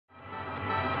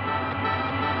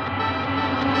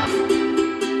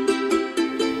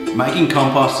Making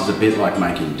compost is a bit like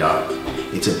making dough.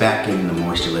 It's about getting the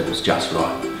moisture levels just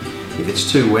right. If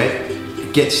it's too wet,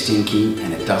 it gets stinky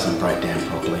and it doesn't break down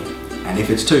properly. And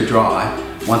if it's too dry,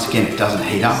 once again it doesn't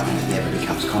heat up and it never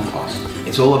becomes compost.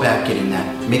 It's all about getting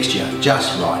that mixture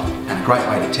just right, and a great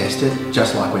way to test it,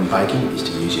 just like when baking, is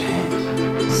to use your hands.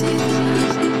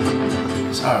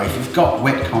 So if you've got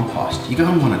wet compost, you're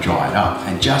going to want to dry it up,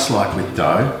 and just like with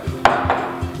dough,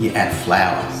 you add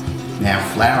flour. Now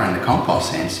flour in the compost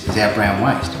sense is our brown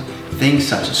waste. Things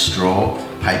such as straw,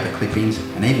 paper clippings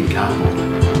and even cardboard.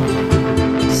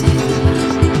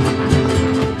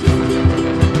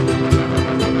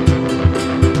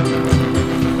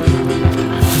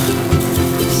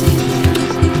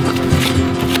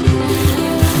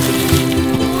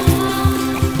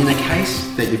 In the case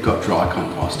that you've got dry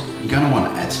compost, you're going to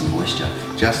want to add some moisture.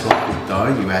 Just like with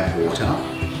dough, you add water.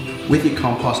 With your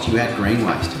compost, you add green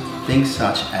waste. Things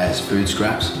such as food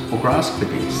scraps or grass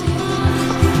clippings.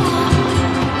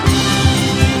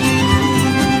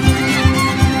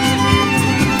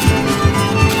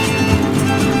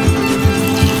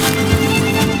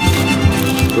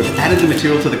 We've added the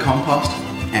material to the compost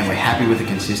and we're happy with the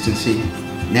consistency.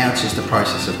 Now it's just a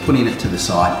process of putting it to the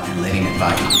side and letting it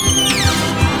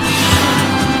bake.